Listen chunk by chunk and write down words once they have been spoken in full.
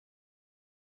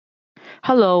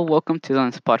Hello, welcome to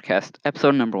Dylan's podcast,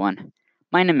 episode number one.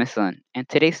 My name is Dylan, and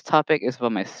today's topic is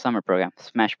about my summer program,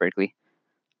 Smash Berkeley.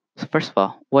 So, first of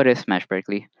all, what is Smash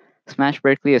Berkeley? Smash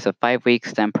Berkeley is a 5 week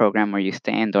STEM program where you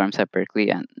stay in dorms at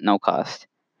Berkeley at no cost.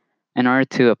 In order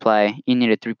to apply, you need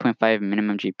a 3.5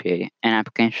 minimum GPA, and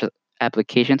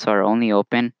applications are only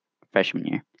open freshman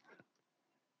year.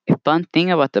 A fun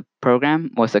thing about the program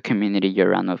was the community you're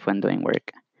around with when doing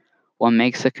work. What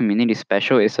makes the community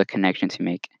special is the connections you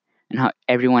make, and how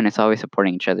everyone is always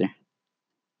supporting each other.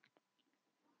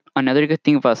 Another good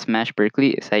thing about Smash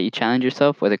Berkeley is that you challenge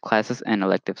yourself with the classes and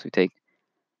electives we take.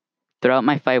 Throughout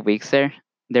my 5 weeks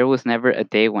there was never a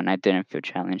day when I didn't feel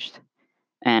challenged.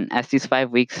 And as these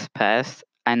 5 weeks passed,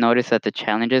 I noticed that the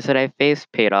challenges that I faced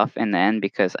paid off in the end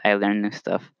because I learned new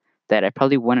stuff that I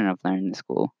probably wouldn't have learned in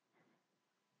school.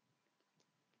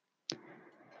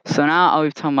 So now I'll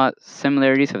be talking about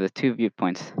similarities of the two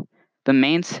viewpoints. The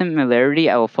main similarity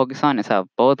I will focus on is how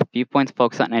both viewpoints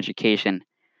focus on education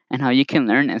and how you can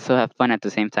learn and still have fun at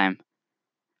the same time.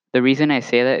 The reason I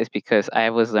say that is because I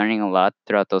was learning a lot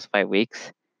throughout those 5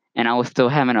 weeks, and I was still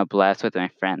having a blast with my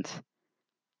friends.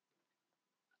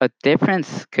 A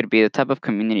difference could be the type of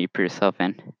community you put yourself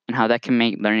in, and how that can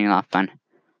make learning a lot fun.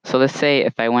 So let's say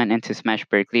if I went into Smash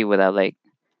Berkeley without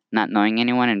not knowing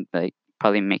anyone and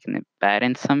probably making it bad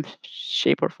in some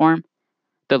shape or form,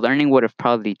 the learning would have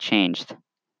probably changed.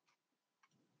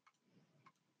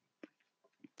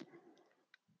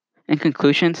 In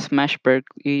conclusion, Smash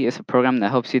Berkeley is a program that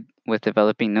helps you with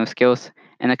developing new skills,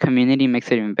 and the community makes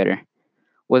it even better.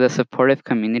 With a supportive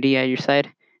community at your side,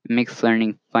 it makes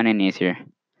learning fun and easier.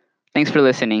 Thanks for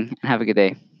listening and have a good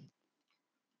day.